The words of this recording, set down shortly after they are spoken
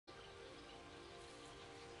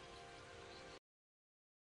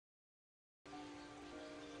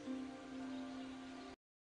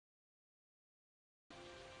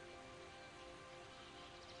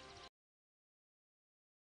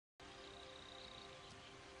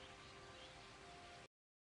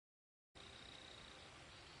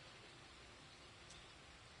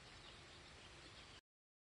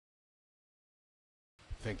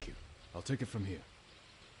Thank you. I'll take it from here.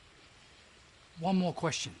 One more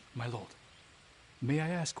question, my lord. May I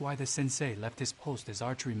ask why the sensei left his post as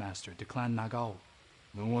archery master to Clan Nagao?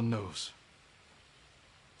 No one knows.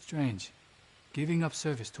 Strange. Giving up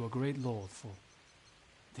service to a great lord for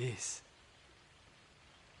this.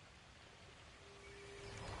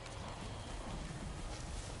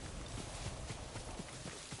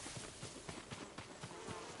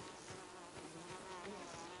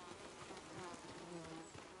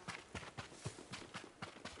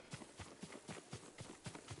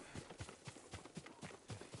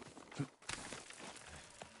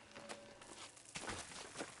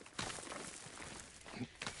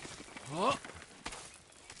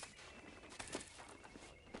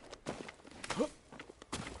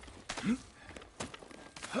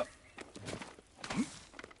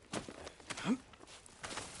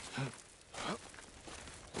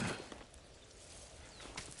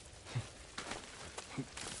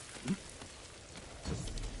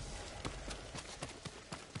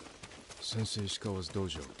 Sensei Ishikawa's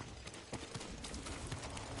dojo.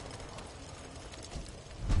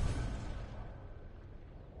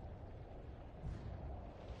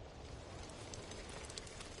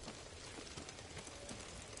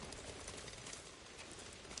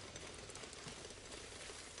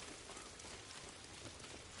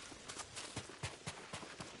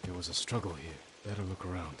 There was a struggle here. Better look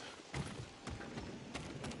around.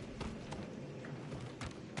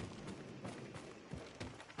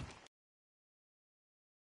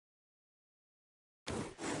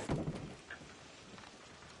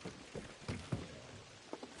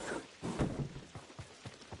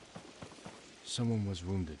 Someone was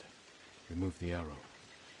wounded. Remove the arrow.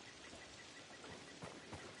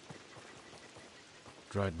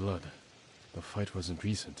 Dried blood. The fight wasn't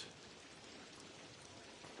recent.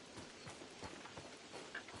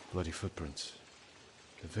 Bloody footprints.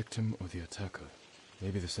 The victim or the attacker.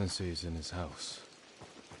 Maybe the sensei is in his house.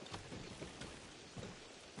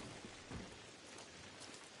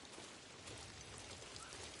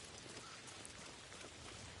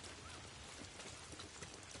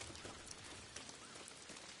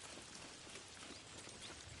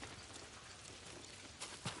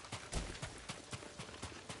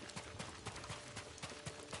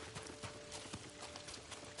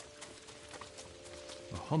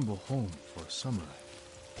 Humble home for a samurai.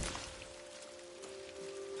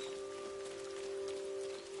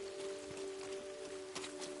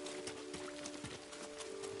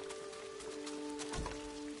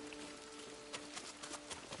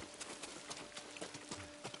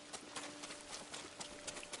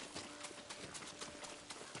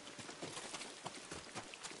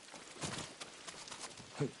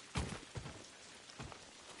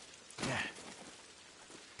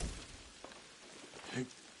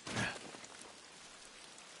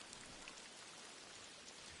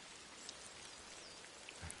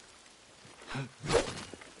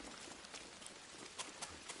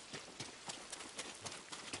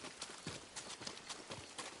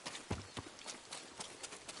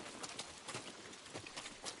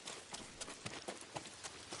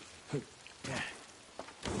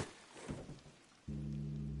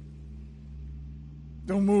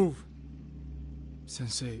 Don't move.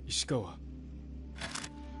 Sensei Ishikawa.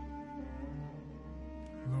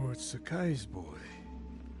 Lord Sakai's boy.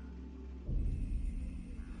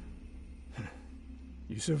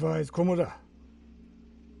 You survived Komoda.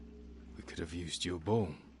 We could have used your bow.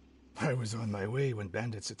 I was on my way when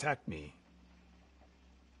bandits attacked me.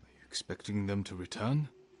 Are you expecting them to return?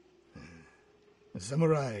 A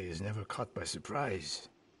samurai is never caught by surprise.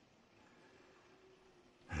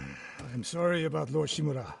 I'm sorry about Lord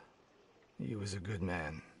Shimura. He was a good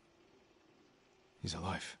man. He's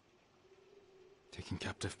alive. Taken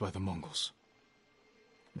captive by the Mongols.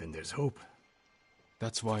 Then there's hope.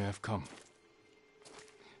 That's why I've come.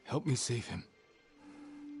 Help me save him.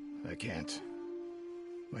 I can't.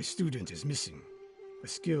 My student is missing. A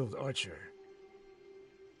skilled archer.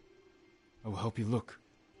 I will help you look.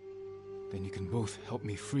 Then you can both help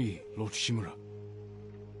me free Lord Shimura.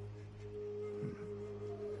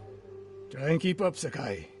 Try and keep up,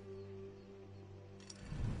 Sakai.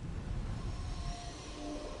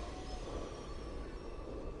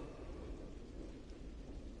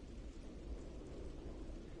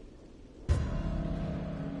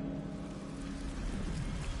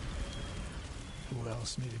 Who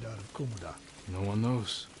else made it out of Komoda? No one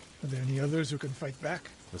knows. Are there any others who can fight back?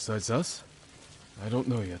 Besides us? I don't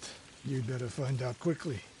know yet. You'd better find out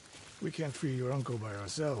quickly. We can't free your uncle by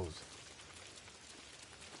ourselves.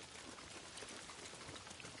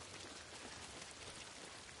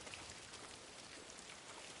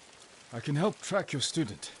 I can help track your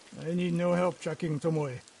student. I need no help tracking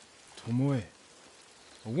Tomoe. Tomoe.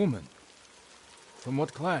 A woman. From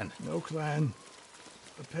what clan? No clan.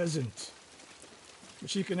 A peasant. But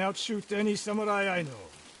she can outshoot any samurai I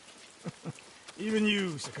know. Even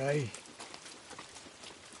you, Sakai.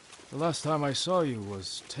 The last time I saw you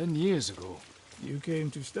was 10 years ago. You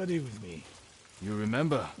came to study with me. You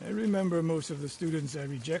remember? I remember most of the students I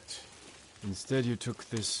reject. Instead, you took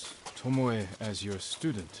this Tomoe as your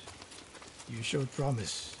student. You showed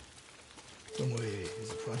promise. Tomoe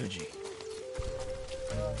is a prodigy.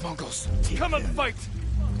 Mongols, come and fight!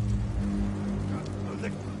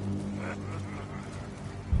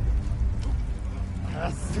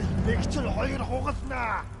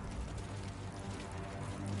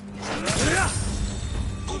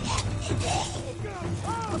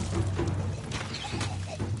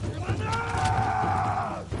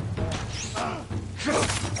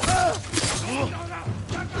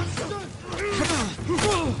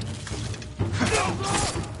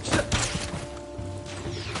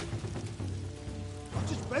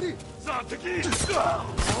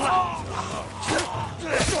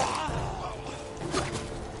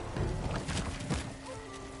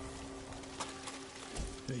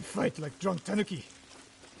 They fight like drunk tanuki.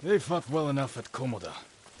 They fought well enough at Komoda.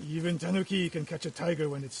 Even tanuki can catch a tiger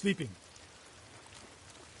when it's sleeping.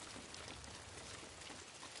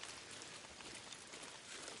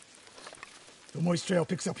 Tomoe's trail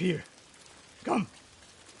picks up here. Come!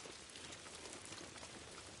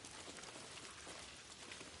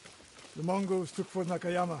 The Mongols took Fort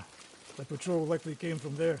Nakayama. The patrol likely came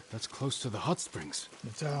from there. That's close to the hot springs.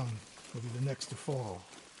 The town will be the next to fall.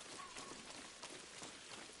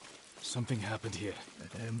 Something happened here.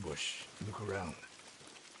 An ambush. Look around.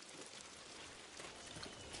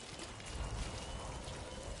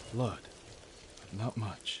 Blood, but not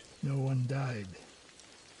much. No one died.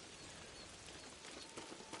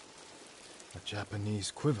 A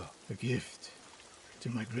Japanese quiver. A gift to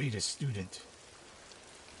my greatest student.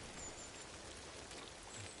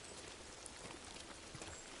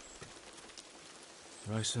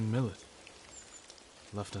 Rice and millet.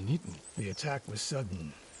 Left uneaten. The attack was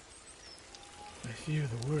sudden. I fear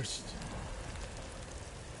the worst.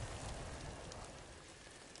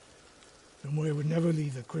 Tomoe would never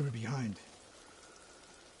leave the quiver behind.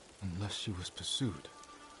 Unless she was pursued.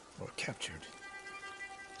 Or captured.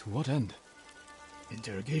 To what end?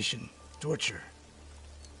 Interrogation. Torture.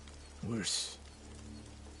 Worse.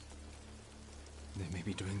 They may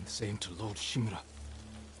be doing the same to Lord Shimura.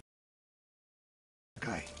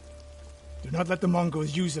 Sakai, do not let the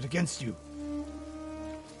Mongols use it against you.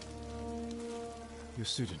 Your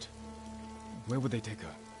student. Where would they take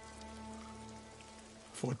her?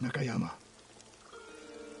 Fort Nakayama.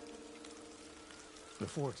 The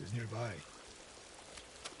fort is nearby.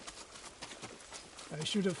 I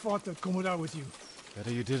should have fought at Komoda with you.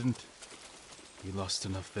 Better you didn't. We lost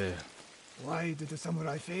enough there. Why did the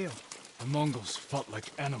samurai fail? The Mongols fought like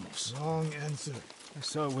animals. Wrong answer. I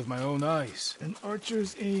saw it with my own eyes. An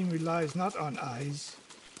archer's aim relies not on eyes,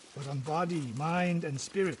 but on body, mind, and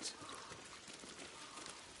spirit.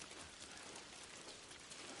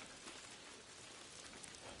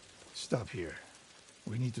 Stop here.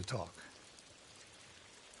 We need to talk.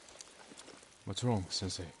 What's wrong,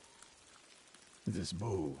 Sensei? This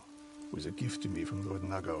bow was a gift to me from Lord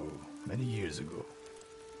Nagao many years ago.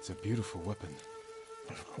 It's a beautiful weapon.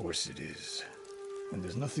 Of course it is. And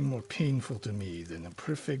there's nothing more painful to me than a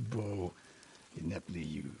perfect bow ineptly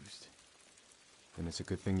used. Then it's a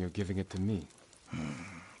good thing you're giving it to me.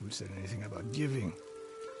 Who said anything about giving?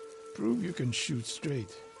 Prove you can shoot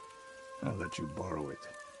straight. I'll let you borrow it.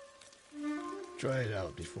 Try it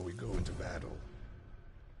out before we go into battle.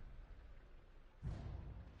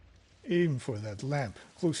 Aim for that lamp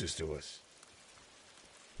closest to us.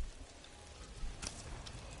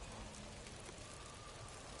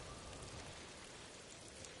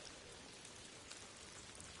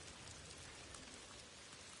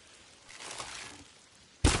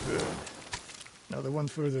 Good. Now the one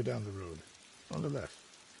further down the road. On the left.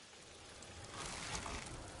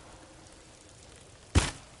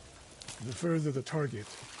 The further the target,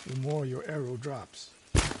 the more your arrow drops.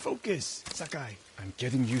 Focus, Sakai. I'm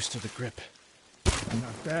getting used to the grip.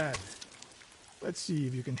 Not bad. Let's see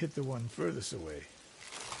if you can hit the one furthest away.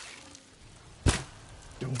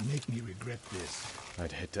 Don't make me regret this.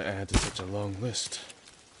 I'd hate to add to such a long list.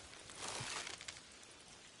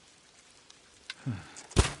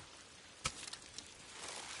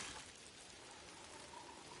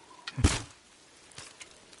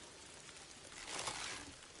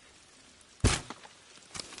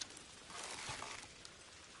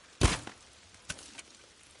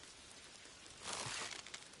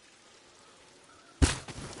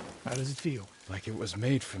 How does it feel? Like it was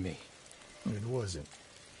made for me. It wasn't.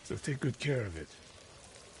 So take good care of it.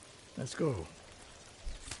 Let's go.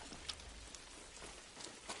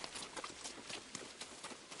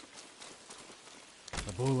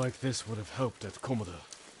 A bow like this would have helped at Komoda.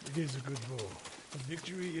 It is a good bow. But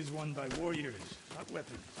victory is won by warriors, not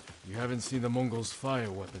weapons. You haven't seen the Mongols fire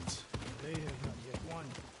weapons. They have not yet won.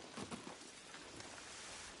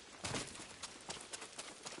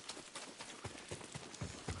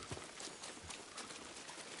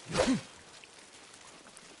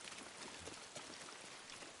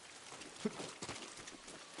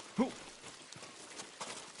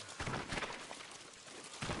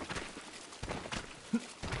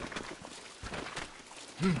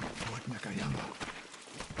 Fort Nakayama.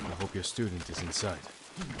 I hope your student is inside.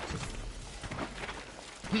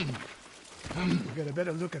 We get a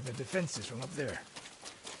better look at the defenses from up there.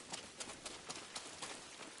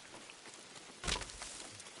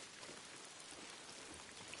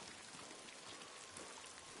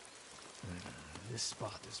 This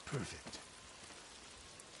spot is perfect.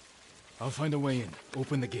 I'll find a way in.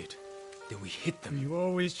 Open the gate. Then we hit Do them. you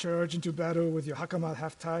always charge into battle with your hakama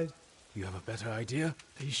half-tied? You have a better idea?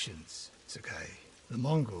 Patience, Sakai. The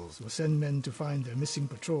Mongols will send men to find their missing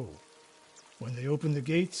patrol. When they open the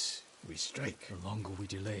gates, we strike. The longer we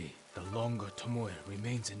delay, the longer Tomoe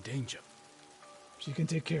remains in danger. She can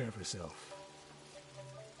take care of herself.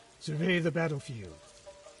 Survey the battlefield.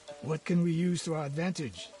 What can we use to our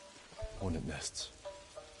advantage? Hornet nests.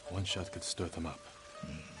 One shot could stir them up.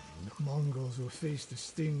 The Mongols will face the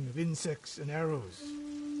sting of insects and arrows.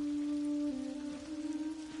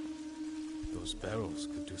 Those barrels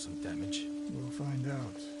could do some damage. We'll find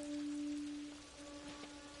out.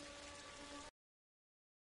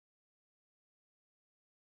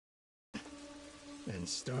 And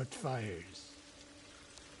start fires.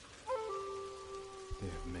 They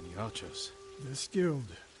have many archers. They're skilled,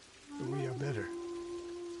 but we are better.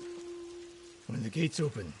 When the gates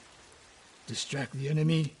open, distract the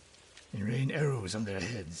enemy and rain arrows on their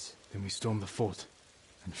heads. Then we storm the fort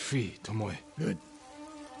and free Tomoe. Good.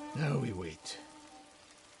 Now we wait.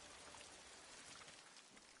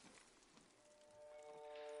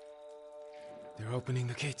 They're opening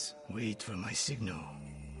the gates. Wait for my signal.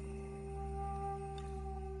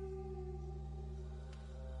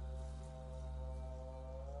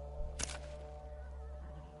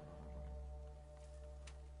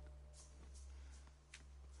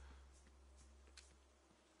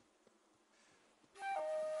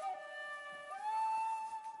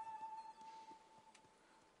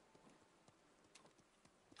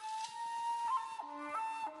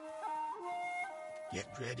 Get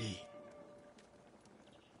ready.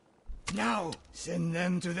 Now, send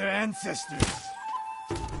them to their ancestors.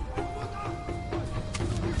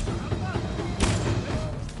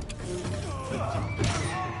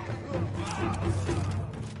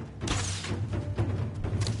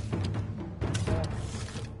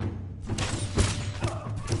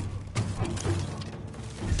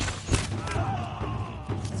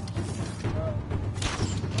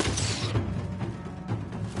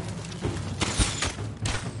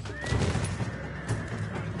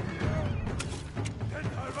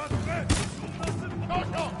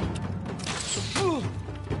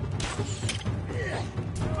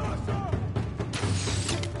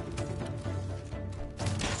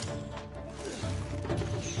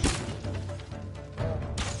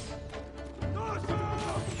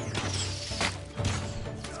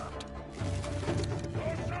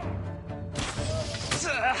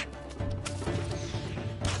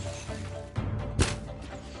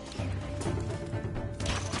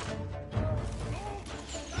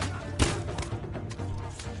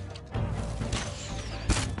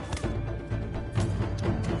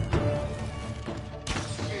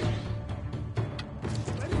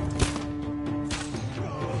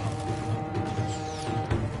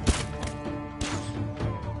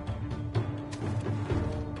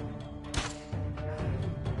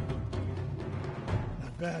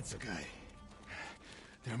 Bad, Sakai.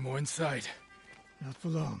 There are more inside. Not for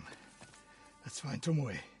long. Let's find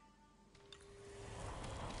Tomoe.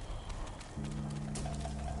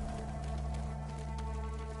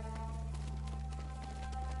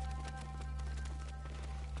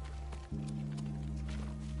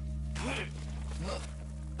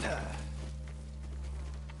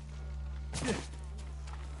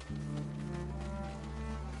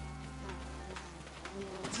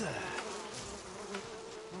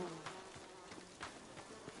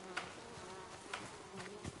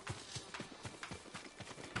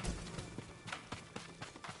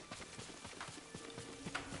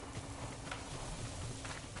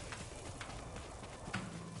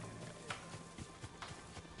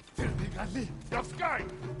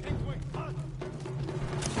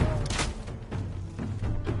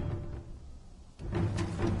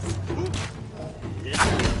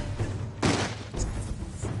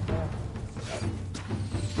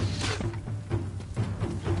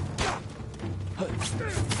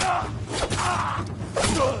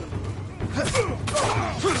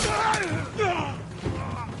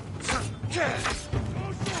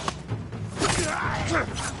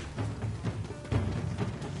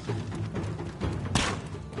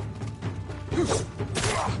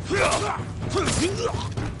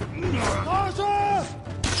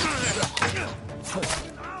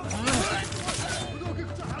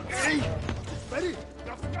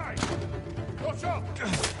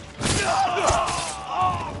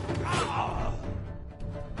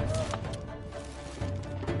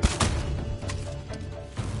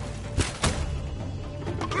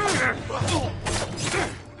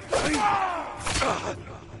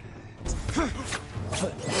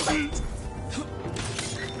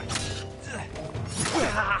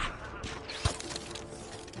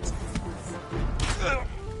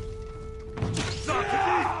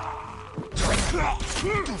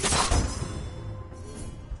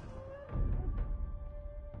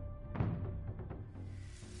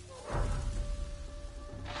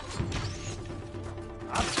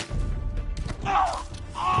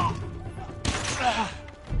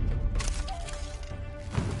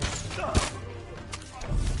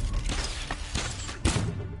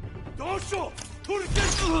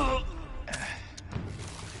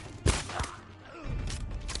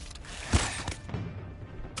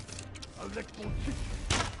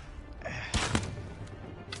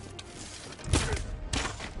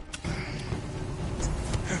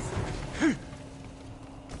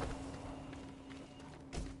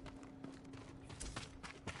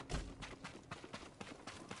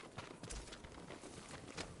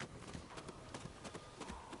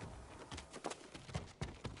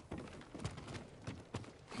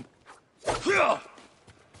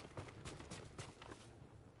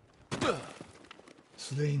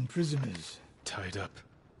 Slain prisoners. Tied up.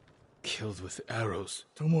 Killed with arrows.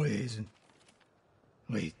 Tomoe isn't...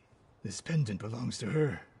 Wait, this pendant belongs to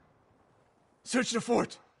her. Search the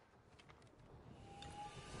fort!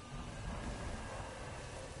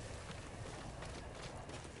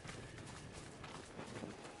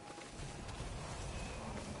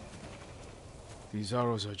 These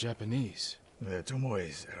arrows are Japanese. They're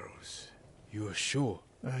Tomoe's arrows. You are sure?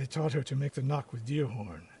 I taught her to make the knock with deer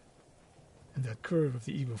horn. And that curve of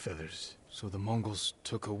the eagle feathers. So the Mongols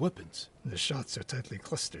took her weapons? The shots are tightly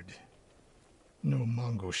clustered. No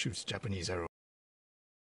Mongol shoots Japanese arrows.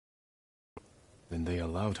 Then they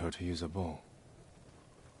allowed her to use a bow.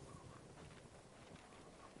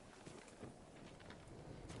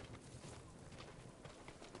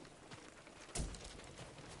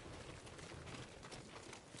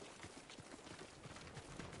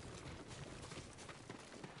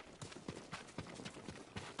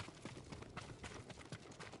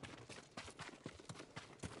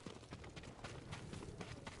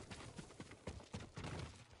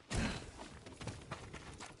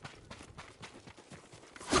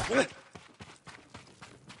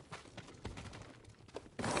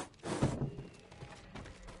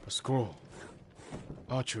 A scroll.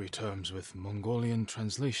 Archery terms with Mongolian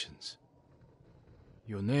translations.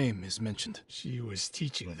 Your name is mentioned. She was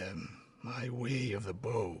teaching them my way of the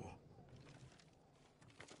bow.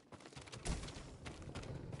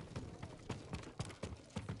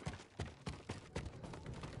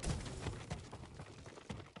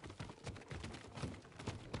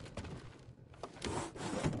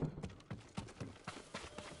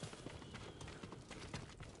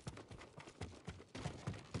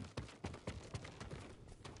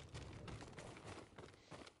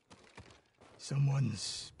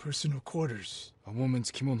 Someone's personal quarters. A woman's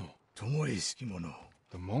kimono. Tomoe's kimono.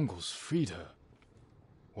 The Mongols freed her.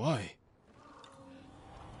 Why?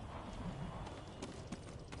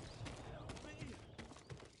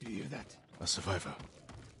 Do you hear that? A survivor.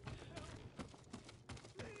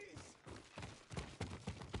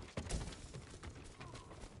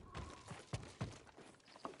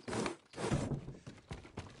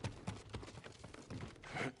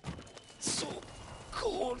 So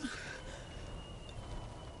cold.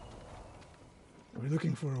 We're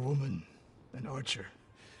looking for a woman, an archer.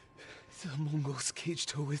 The Mongols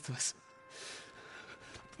caged her with us.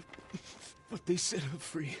 But they set her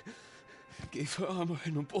free. Gave her armor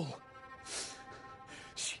and a bow.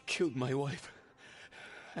 She killed my wife.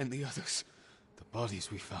 And the others. The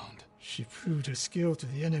bodies we found. She proved her skill to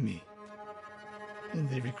the enemy. And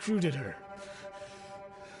they recruited her.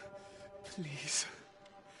 Please.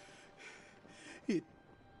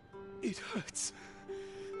 It hurts.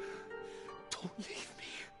 Don't leave me.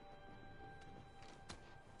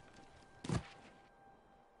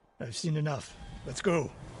 I've seen enough. Let's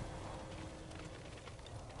go.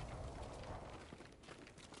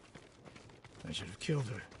 I should have killed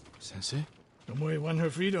her. Sensei? Tomoe won her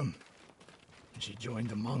freedom. And she joined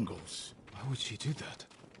the Mongols. Why would she do that?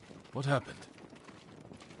 What happened?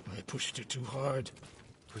 I pushed her too hard.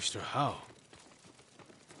 Pushed her how?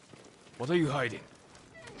 What are you hiding?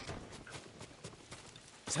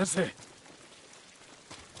 Sensei!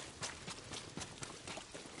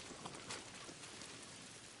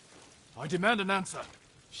 I demand an answer.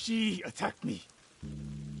 She attacked me.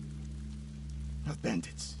 Not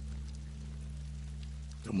bandits.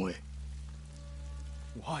 Tomoe.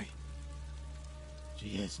 Why?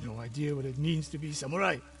 She has no idea what it means to be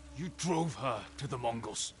samurai. You drove her to the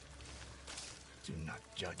Mongols. Do not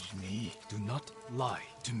judge me. Do not lie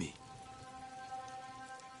to me.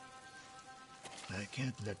 I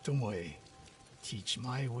can't let Tomoe teach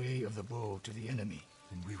my way of the bow to the enemy.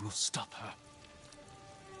 Then we will stop her.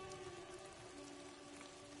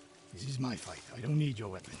 This is my fight. I don't need your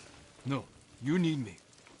weapon. No, you need me.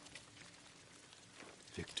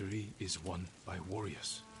 Victory is won by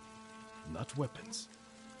warriors, not weapons.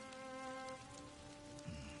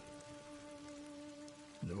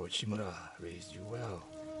 Lord Shimura raised you well.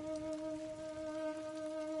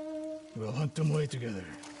 We'll hunt Tomoe together,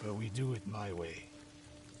 but we do it my way.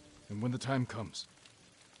 And when the time comes,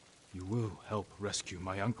 you will help rescue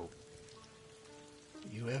my uncle.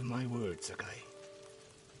 You have my word, Sakai.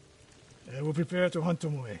 I will prepare to hunt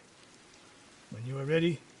Tomoe. When you are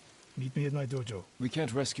ready, meet me at my dojo. We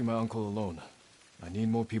can't rescue my uncle alone. I need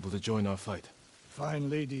more people to join our fight. Find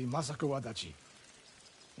Lady Masako Wadachi.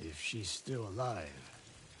 If she's still alive,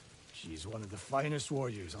 she's one of the finest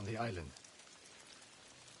warriors on the island.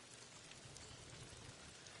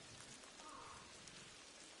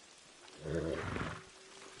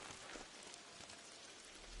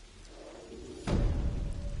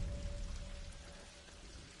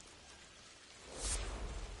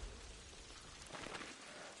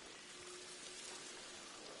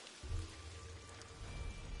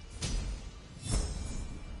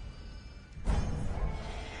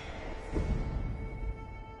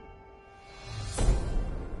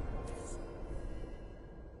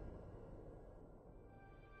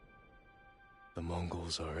 The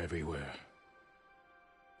Mongols are everywhere.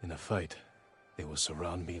 In a fight, they will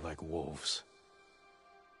surround me like wolves.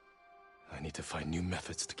 I need to find new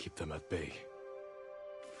methods to keep them at bay.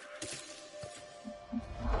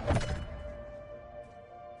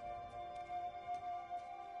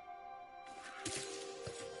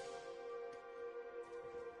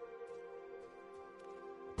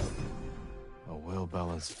 A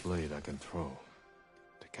well-balanced blade I can throw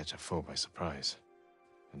to catch a foe by surprise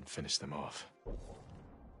and finish them off.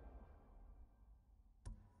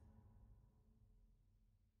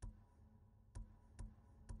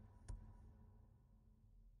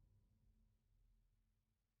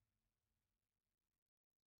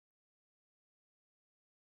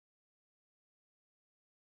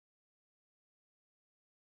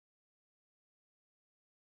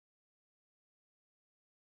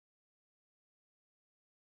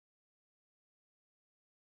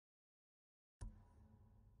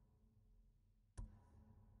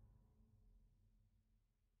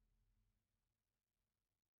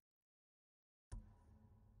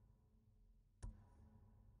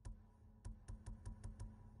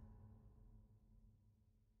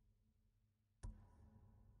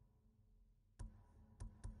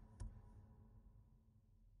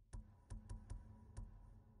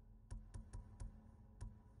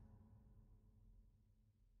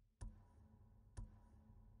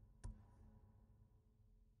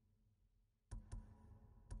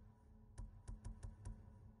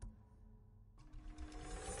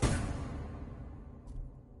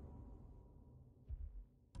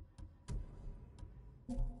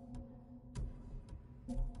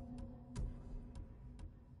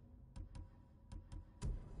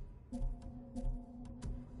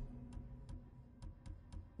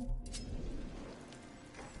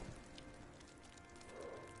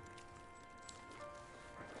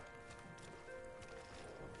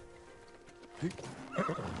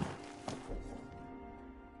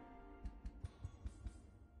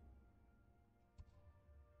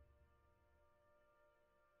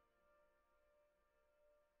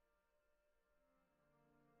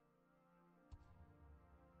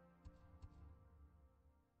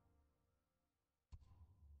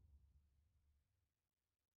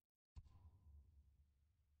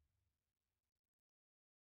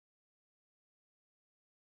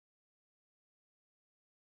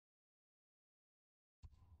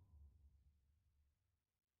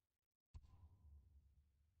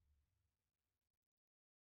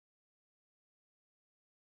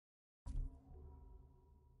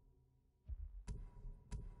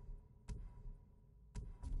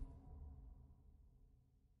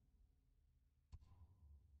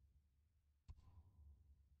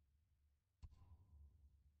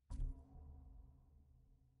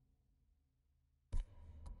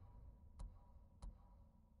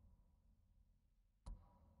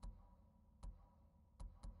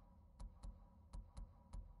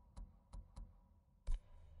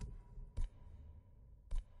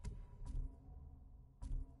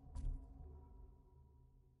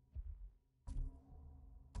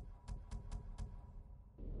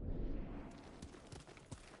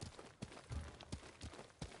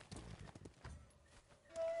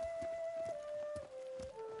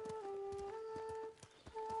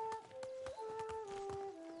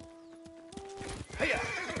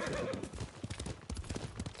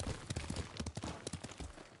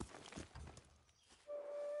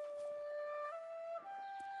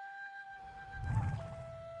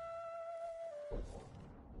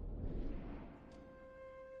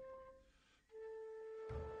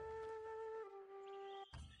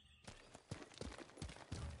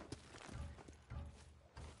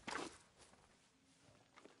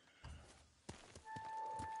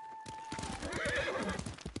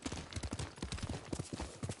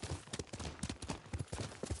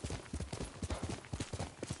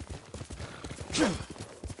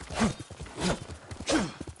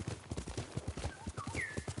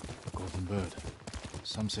 Golden bird.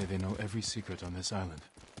 Some say they know every secret on this island.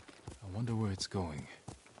 I wonder where it's going.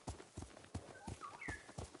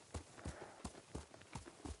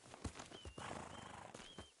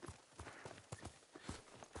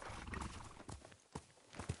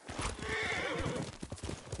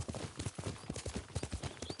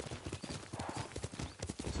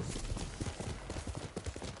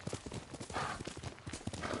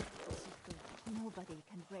 Nobody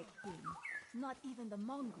can break free. Not even the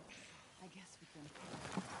Mongols. I guess we can.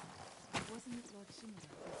 Wasn't it Lord Shimura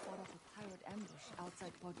who fought off a pirate ambush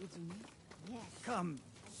outside Port Uzumi? Yes. Come,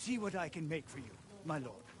 see what I can make for you, my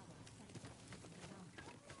lord.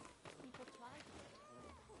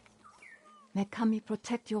 May Kami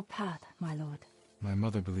protect your path, my lord. My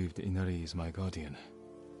mother believed Inari is my guardian.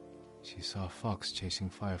 She saw a fox chasing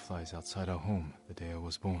fireflies outside our home the day I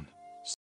was born.